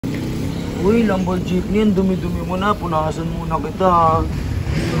Uy, Lamborghini, ang dumi-dumi mo na. Punasan muna kita.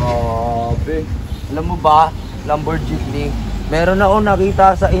 Grabe. Alam mo ba, Lamborghini, meron ako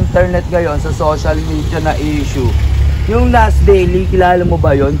nakita sa internet ngayon, sa social media na issue. Yung last daily, kilala mo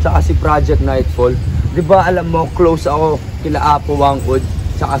ba yon? Tsaka si Project Nightfall. Di ba alam mo, close ako kila Apo Wangud,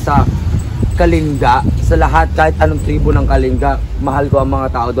 tsaka sa Kalinga. Sa lahat, kahit anong tribo ng Kalinga, mahal ko ang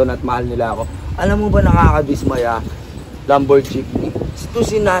mga tao doon at mahal nila ako. Alam mo ba, nakakadismaya, Lamborghini? Ito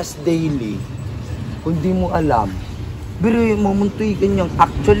si Nas Daily, kung di mo alam, biruin mo, muntikan niyang.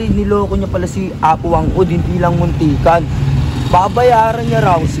 Actually, niloko niya pala si Apo Wangud, hindi lang muntikan. Babayaran niya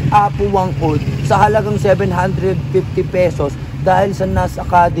raw si Apo Wangud sa halagang 750 pesos dahil sa Nas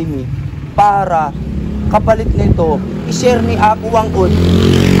Academy para kapalit nito, i-share ni Apo Wangud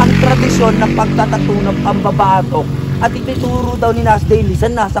ang tradisyon ng pagtatato ng pambabatok at ituturo daw ni Nas Daily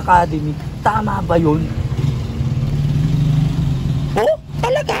sa Nas Academy. Tama ba yun? Oh,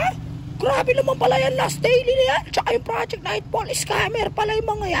 talaga? Grabe naman pala yan, Last Daily na yan. Tsaka yung Project Nightfall, scammer pala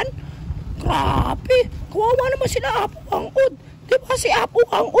yung mga yan. Grabe, kawawa naman sila Apo Wangud. Diba si Apo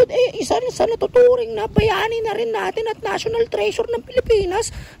Wangud, isa sa natuturing na bayani na rin natin at national treasure ng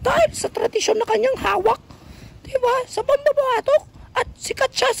Pilipinas dahil sa tradisyon na kanyang hawak. Diba, sa pambabatok at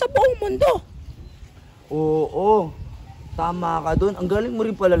sikat siya sa buong mundo. Oo, tama ka dun. Ang galing mo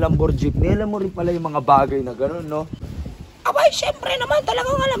rin pala, Lamborghini. Alam mo rin pala yung mga bagay na gano'n, no? Abay, syempre naman,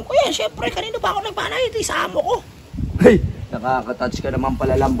 talagang alam ko yan. Syempre, kanino ba ako nagpanay? Ito sa amo ko. Hey, nakaka-touch ka naman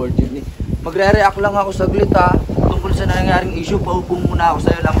pala, Lamborghini. Magre-react lang ako saglit, ha. Tungkol sa nangyaring issue, paupo muna ako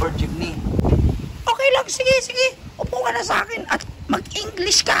sa'yo, Lamborghini. Okay lang, sige. Upo ka na sa akin at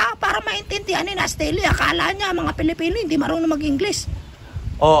mag-English ka para maintindihan ni Nas Daily. Akala niya, mga Pilipino hindi marunong mag-English.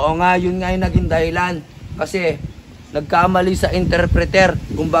 Oo nga, yun nga yung naging dahilan. Kasi, nagkamali sa interpreter.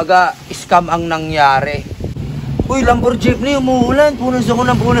 Kumbaga, scam ang nangyari. Uy, Lamborghini, umuulan. Punas ako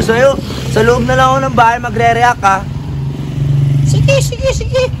ng punas sa'yo. Sa loob na lang ako ng bahay, magre-react ha.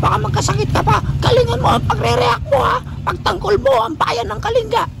 Sige. Baka magkasakit ka pa. Galingan mo ang pagre-react mo ha. Pagtangkol mo ang bayan ng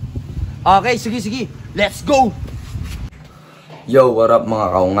Kalinga. Okay, sige. Let's go! Yo, what up mga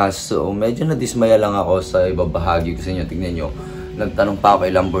kaungas? So, medyo nadismaya lang ako sa ibabahagi ko sa inyo. Tingnan nyo. Nagtanong pa ako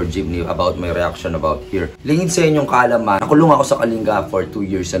kay Lamborghini about my reaction about here. Lingid sa inyong kaalaman, nakulong ako sa Kalinga for 2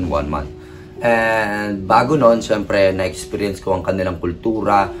 years and 1 month. And bago nun, syempre, na-experience ko ang kanilang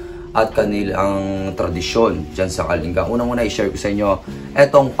kultura at kanilang tradisyon dyan sa Kalinga. Unang-una i-share ko sa inyo,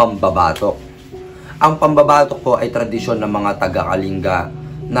 etong pambabatok. Ang pambabatok po ay tradisyon ng mga taga-Kalinga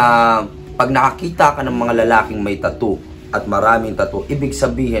na pag nakakita ka ng mga lalaking may tattoo at maraming tattoo, ibig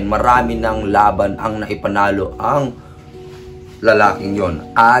sabihin marami ng laban ang naipanalo ang lalaking yon.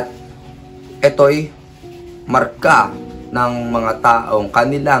 At ito'y marka ng mga taong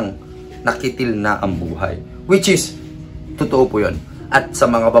kanilang nakitil na ang buhay. Which is, totoo po yun. At sa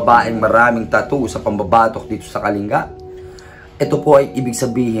mga babaeng maraming tattoo sa pambabatok dito sa Kalinga, ito po ay ibig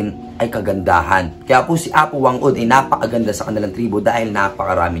sabihin ay kagandahan. Kaya po si Apo Wangud ay napakaganda sa kanilang tribo dahil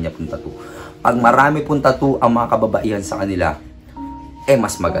napakarami niya pong tattoo. Pag marami pong tattoo ang mga kababaihan sa kanila,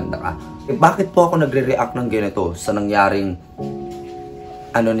 mas maganda ka. Bakit po ako nagre-react ng ganito sa nangyaring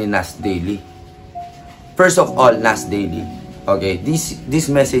ni Nas Daily? First of all, Nas Daily, okay, this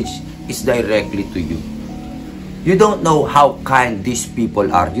message is directly to you. You don't know how kind these people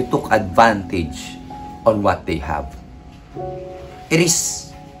are. You took advantage on what they have. It is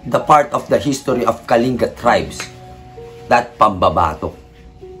the part of the history of Kalinga tribes, that pambabatok.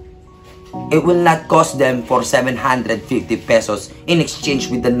 It will not cost them for 750 pesos in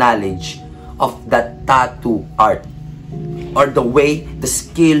exchange with the knowledge of that tattoo art, or the way, the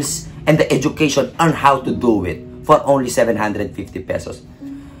skills, and the education on how to do it for only 750 pesos.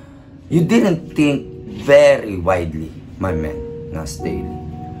 You didn't think very widely, my man, Nas Daily.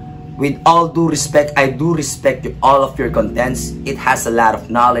 With all due respect, I do respect you, all of your contents. It has a lot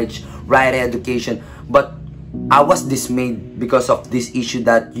of knowledge, right education, but I was dismayed because of this issue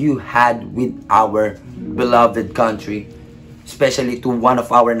that you had with our beloved country, especially to one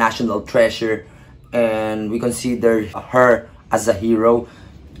of our national treasure, and we consider her as a hero,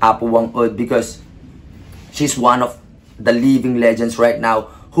 Apo Wangud, because she's one of the living legends right now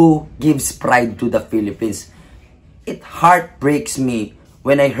who gives pride to the Philippines. It heartbreaks me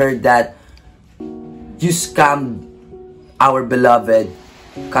when I heard that you scammed our beloved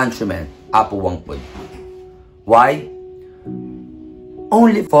countryman, Apo Wangud. Why?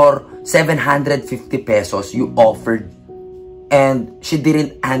 Only for 750 pesos you offered, and she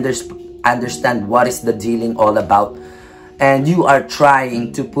didn't understand what is the dealing all about, and you are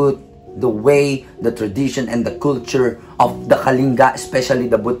trying to put the way, the tradition, and the culture of the Kalinga, especially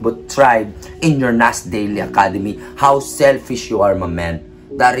the Butbut tribe, in your Nas Daily Academy. How selfish you are, my man.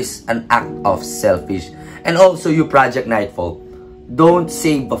 That is an act of selfish. And also you, Project Nightfall, don't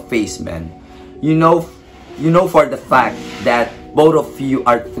save a face, man. You know for the fact that both of you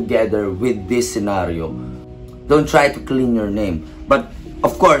are together with this scenario. Don't try to clean your name. But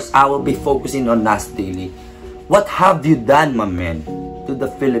of course, I will be focusing on Nas Daily. What have you done, my man, to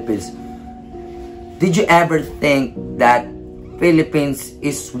the Philippines? Did you ever think that Philippines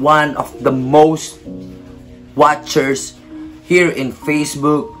is one of the most watchers here in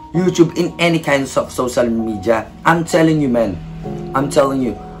Facebook, YouTube, in any kinds of social media? I'm telling you, man. I'm telling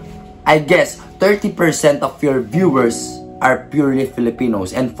you. I guess 30% of your viewers are purely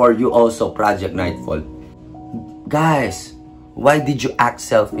Filipinos, and for you also, Project Nightfall. Guys, why did you act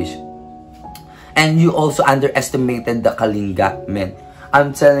selfish? And you also underestimated the Kalinga, man.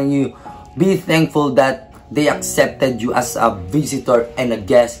 I'm telling you, be thankful that they accepted you as a visitor and a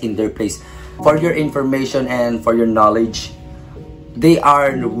guest in their place. For your information and for your knowledge, they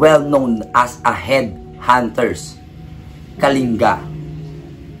are well known as a headhunters. Kalinga.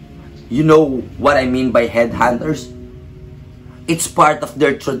 You know what I mean by headhunters? It's part of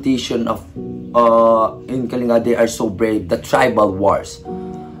their tradition of in Kalinga, they are so brave, the tribal wars.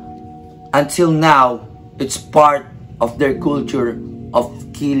 Until now, it's part of their culture of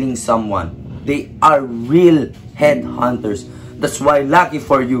killing someone. They are real headhunters. That's why, lucky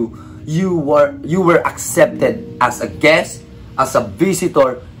for you, you were accepted as a guest, as a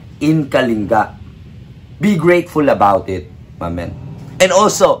visitor in Kalinga. Be grateful about it, my man. And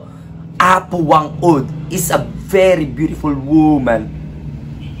also, Apo Wang Ud is a very beautiful woman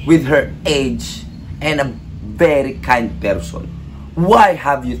with her age and a very kind person. Why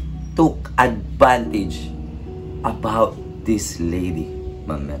have you took advantage about this lady,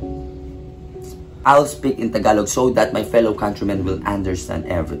 my man? I'll speak in Tagalog so that my fellow countrymen will understand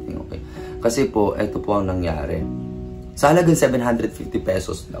everything, okay? Kasi po, ito po ang nangyari. Sa halagang 750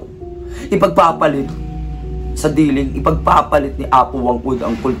 pesos daw, ipagpapalit sa diling, ipagpapalit ni Apo Wang Ud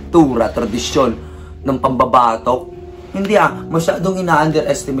ang kultura, tradisyon ng pambabatok. Hindi masyadong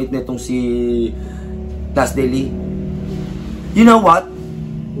ina-underestimate nitong si Nas Daily. You know what?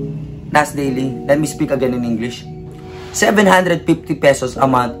 Nas Daily, let me speak again in English. 750 pesos a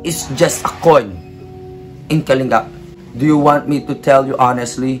month is just a coin in Kalinga. Do you want me to tell you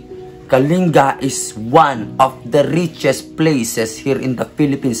honestly? Kalinga is one of the richest places here in the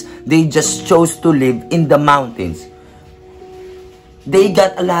Philippines. They just chose to live in the mountains. They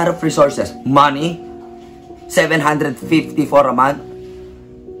got a lot of resources. Money, 750 for a month.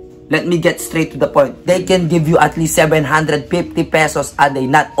 Let me get straight to the point. They can give you at least 750 pesos a day.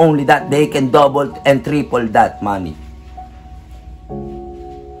 Not only that, they can double and triple that money.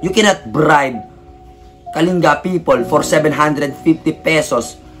 You cannot bribe Kalinga people for 750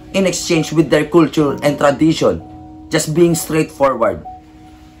 pesos in exchange with their culture and tradition. Just being straightforward.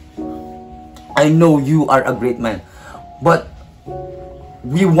 I know you are a great man, but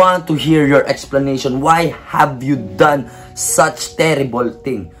we want to hear your explanation. Why have you done such terrible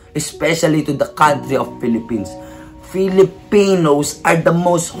thing? Especially to the country of Philippines. Filipinos are the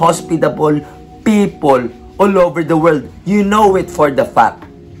most hospitable people all over the world. You know it for the fact.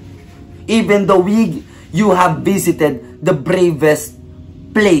 Even though you have visited the bravest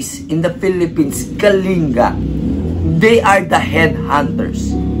place in the Philippines, Kalinga, they are the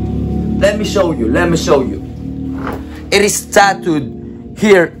headhunters. Let me show you. It is tattooed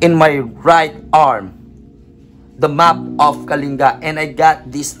here in my right arm, the map of Kalinga, and I got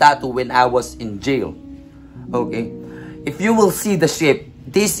this tattoo when I was in jail. Okay, if you will see the shape,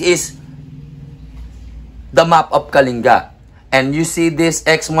 this is the map of Kalinga, and you see this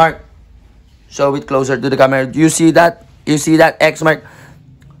X mark. Show it closer to the camera. You see that? You see that X mark?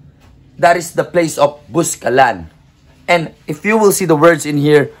 That is the place of Buskalan. And if you will see the words in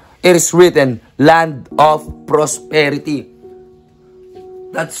here, it is written, Land of Prosperity.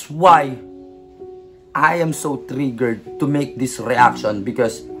 That's why I am so triggered to make this reaction,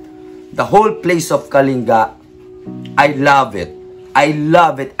 because the whole place of Kalinga, I love it. I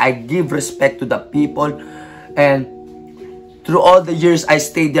love it. I give respect to the people. And through all the years, I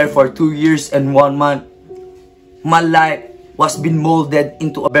stayed there for 2 years and 1 month. My life was being molded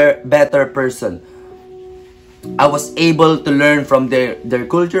into a better person. I was able to learn from their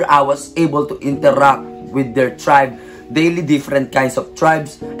culture. I was able to interact with their tribe, daily different kinds of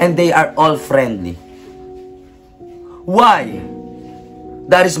tribes, and they are all friendly. Why?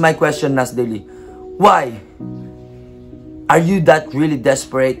 That is my question, Nas Daily. Why? Are you that really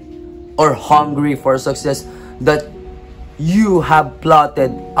desperate or hungry for success that you have plotted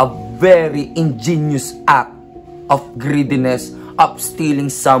a very ingenious act of greediness, of stealing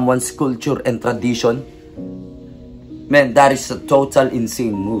someone's culture and tradition? Man, that is a total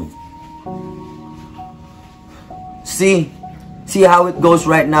insane move. See how it goes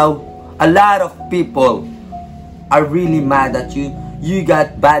right now? A lot of people are really mad at you. You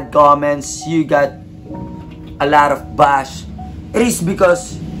got bad comments, you got a lot of bash. It is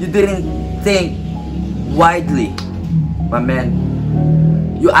because you didn't think widely, my man.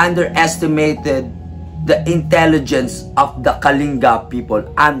 You underestimated the intelligence of the Kalinga people.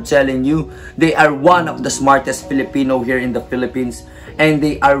 I'm telling you, they are one of the smartest Filipino here in the Philippines, and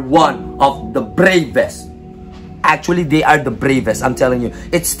they are one of the bravest. Actually, they are the bravest, I'm telling you.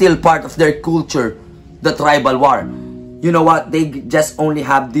 It's still part of their culture, the tribal war. You know what? They just only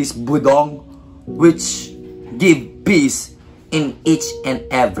have this budong, which give peace in each and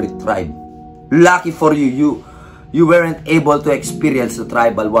every tribe. Lucky for you, you weren't able to experience the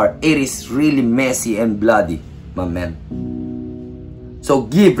tribal war. It is really messy and bloody, my man. So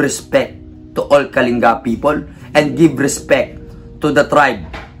give respect to all Kalinga people, and give respect to the tribe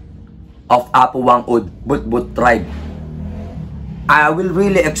of Apuwang-Ud But-But tribe. I will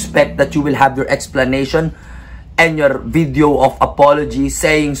really expect that you will have your explanation and your video of apology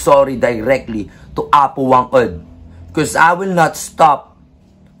saying sorry directly to Apuwang-Ud, because I will not stop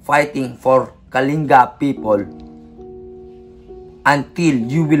fighting for Kalinga people until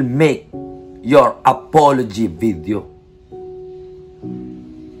you will make your apology video.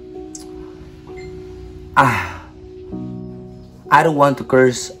 I don't want to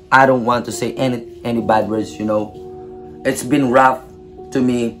curse. I don't want to say any bad words, you know. It's been rough to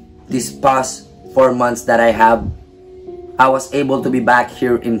me these past 4 months that I have. I was able to be back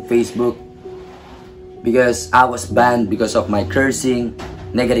here in Facebook because I was banned because of my cursing,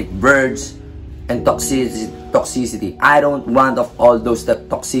 negative words, and toxicity. I don't want of all those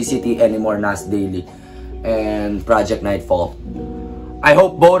toxicity anymore, Nas Daily and Project Nightfall. I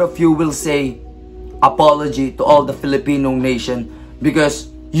hope both of you will say apology to all the Filipino nation, because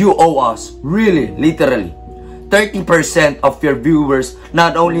you owe us, really, literally, 30% of your viewers,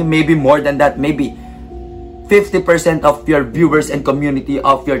 not only, maybe more than that, maybe 50% of your viewers and community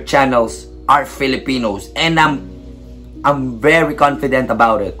of your channels are Filipinos, and I'm very confident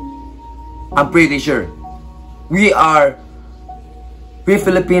about it. I'm pretty sure we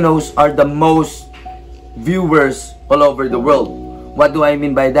Filipinos are the most viewers all over the world. What do I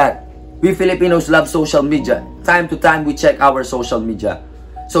mean by that? We Filipinos love social media. Time to time, we check our social media.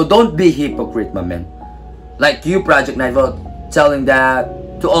 So don't be hypocrite, my man. Like you, Project Nightfall, telling that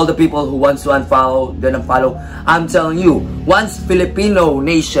to all the people who wants to unfollow, then unfollow. I'm telling you, once Filipino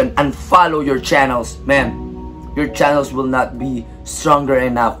nation unfollow your channels, man, your channels will not be stronger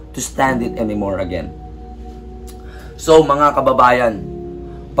enough to stand it anymore again. So, mga kababayan,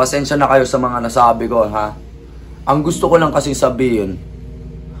 pasensya na kayo sa mga nasabi ko, ha? Ang gusto ko lang kasing sabihin,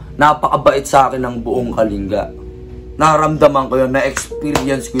 napakabait sa akin ng buong Kalinga. Naramdaman ko yun,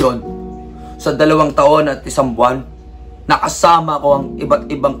 na-experience ko yun. Sa 2 taon at 1 buwan, nakasama ko ang iba't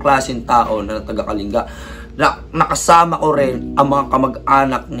ibang klaseng tao na taga-Kalinga. Nakasama ko rin ang mga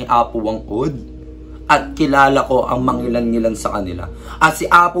kamag-anak ni Apuwang-Ud. At kilala ko ang mangilan-ngilan sa kanila. At si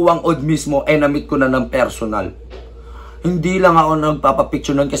Apuwang-Ud mismo ay na-meet ko na ng personal. Hindi lang ako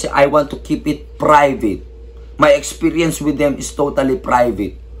nagpapapicture nun kasi I want to keep it private. My experience with them is totally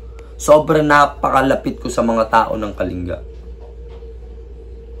private. Sobrang napakalapit ko sa mga tao ng Kalinga.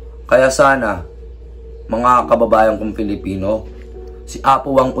 Kaya sana, mga kababayan kong Pilipino, si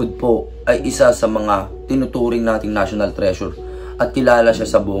Apuwang-Ud po ay isa sa mga tinuturing nating national treasure. At kilala siya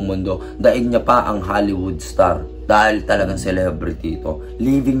sa buong mundo. Daig niya pa ang Hollywood star. Dahil talagang celebrity ito.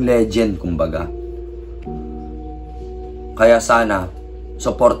 Living legend, kumbaga. Kaya sana,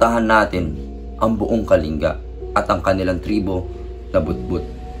 suportahan natin ang buong Kalinga at ang kanilang tribo na But-But.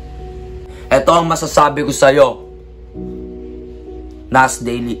 Ito ang masasabi ko sa'yo, Nas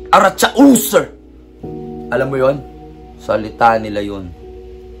Daily. Aratsa-user! Alam mo yon? Salita nila yon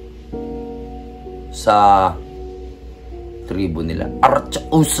sa tribo nila.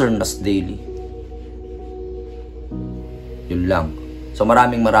 Aratsa-user, Nas Daily. Yun lang. So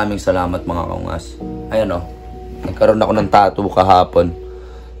maraming salamat, mga kaungas. Ayan o. Nagkaroon ako ng tattoo kahapon.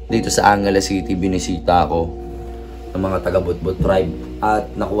 Dito sa Angeles City, binisita ako ng mga taga-But-But tribe.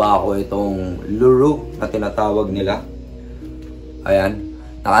 At nakuha ko itong luru na tinatawag nila. Ayan.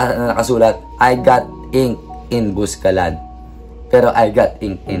 Nakasulat, I got ink in Buscalan. Pero I got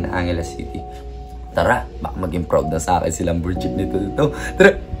ink in Angeles City. Tara, baka maging proud na sa akin si Lamborghini nito.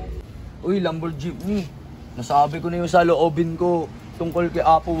 Tara! Uy, Lamborghini. Nasabi ko na yung sa loobin ko tungkol kay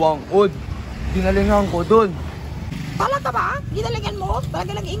Apuwang-Ud. Dinalingan ko dun. Talaga ba? Ginalingan mo?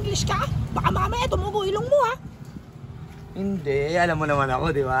 Talaga nag-English ka? Baka mamaya tumugo ilong mo, ha? Hindi, alam mo naman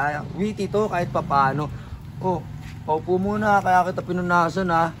ako, di ba? Witty to kahit papano. Oh, Paupo muna, kaya kita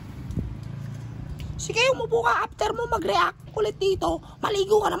pinunasan ha. Sige, umupo ka. After mo mag-react ulit dito,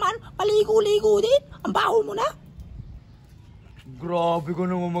 maligo ka naman. Maligo-ligo din. Ang baho mo na. Grabe ka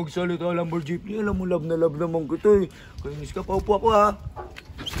naman magsalita, Lamborghini. Alam mo, love na love naman kita eh. Kainis ka, paupo ako ha.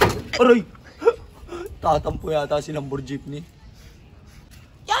 Aray! Tatampo yata si Lamborghini.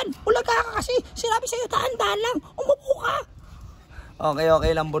 Yan, ulaga ka kasi. Sinabi sa'yo, dahan-dahan lang. Umupo ka.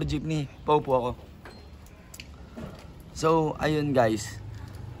 Okay, Lamborghini. Paupo ako. So, ayun guys.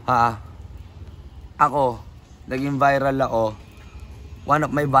 Ako, naging viral ako. One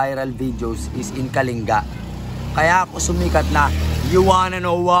of my viral videos is in Kalinga. Kaya ako sumikat na, you wanna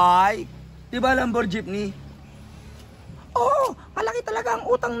know why? Diba Lamborghini? Oo, malaki talaga ang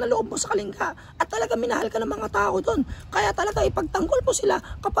utang na loob mo sa Kalinga. At talaga minahal ka ng mga tao doon. Kaya talaga ipagtanggol mo sila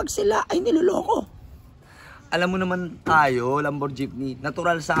kapag sila ay niloloko. Alam mo naman tayo, Lamborghini,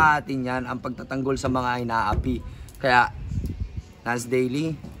 natural sa atin yan ang pagtatanggol sa mga inaapi. Kaya, Nas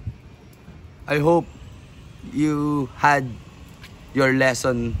Daily, I hope you had your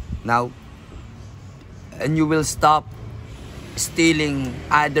lesson now. And you will stop stealing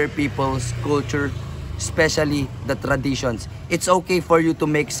other people's culture, especially the traditions. It's okay for you to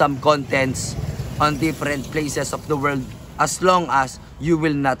make some contents on different places of the world as long as you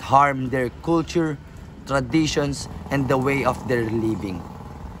will not harm their culture, traditions, and the way of their living.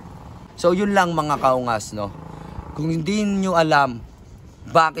 So yun lang mga kaungas, no? Kung hindi niyo alam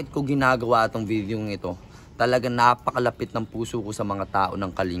bakit ko ginagawa itong video ito, talagang napakalapit ng puso ko sa mga tao ng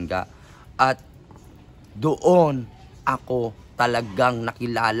Kalinga. At doon ako talagang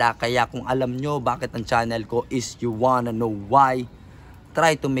nakilala. Kaya kung alam nyo bakit ang channel ko is you wanna know why,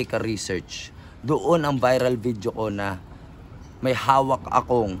 try to make a research. Doon ang viral video ko na may hawak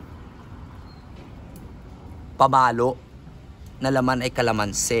akong pamalo na laman ay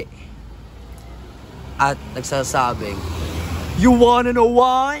kalamansi. At nagsasabing, you wanna know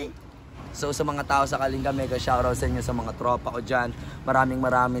why? So sa mga tao sa Kalinga, mega shoutout sa inyo, sa mga tropa ko dyan.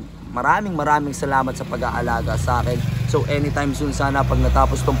 Maraming salamat sa pag-aalaga sa akin. So anytime soon sana pag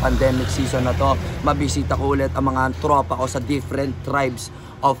natapos tong pandemic season na to, mabisita ko ulit ang mga tropa ko sa different tribes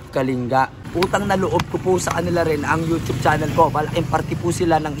of Kalinga. Utang na loob ko po sa kanila rin ang YouTube channel ko. Malaking parte po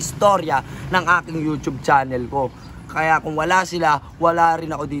sila ng istorya ng aking YouTube channel ko. Kaya kung wala sila, wala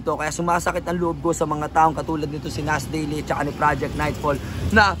rin ako dito. Kaya sumasakit ang loob ko sa mga taong katulad nito si Nas Daily at ni Project Nightfall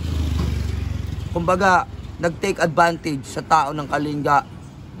na kumbaga nag-take advantage sa tao ng Kalinga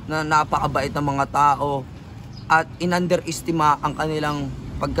na napakabait ng mga tao at in-underestima ang kanilang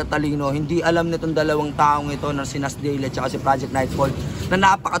pagkatalino. Hindi alam nitong dalawang taong ito na si Nas Daily at si Project Nightfall na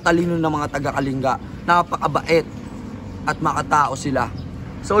napakatalino ng mga taga-Kalinga. Napakabait at makatao sila.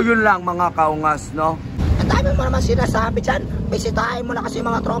 So yun lang mga kaungas, no? Ang dami mo naman sinasabi dyan. Bisitahin mo na kasi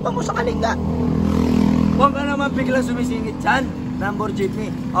mga tropa mo sa Kalinga. Huwag ka naman biglang sumisingit dyan, Lamborghini.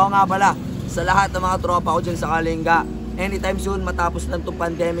 Oo nga pala, sa lahat ng mga tropa ko dyan sa Kalinga, anytime soon matapos lang itong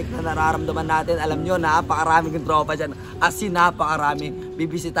pandemic na nararamdaman natin, alam nyo, napakaraming tropa dyan. As in, napakarami.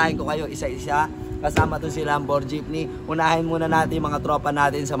 Bibisitahin ko kayo isa-isa. Kasama to si Lamborghini. Unahin muna natin yung mga tropa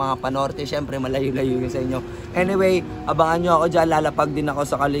natin sa mga panorte. Siyempre, malayo-layo yun sa inyo. Anyway, abangan nyo ako dyan. Lalapag din ako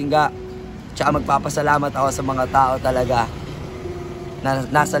sa Kalinga. Tsaka magpapasalamat ako sa mga tao talaga na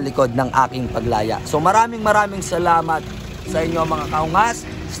nasa likod ng aking paglaya. So maraming salamat sa inyo mga kaungas.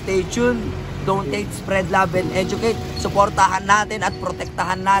 Stay tuned. Don't hate, spread love and educate. Suportahan natin at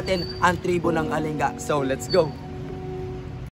protektahan natin ang tribo ng Kalinga. So let's go!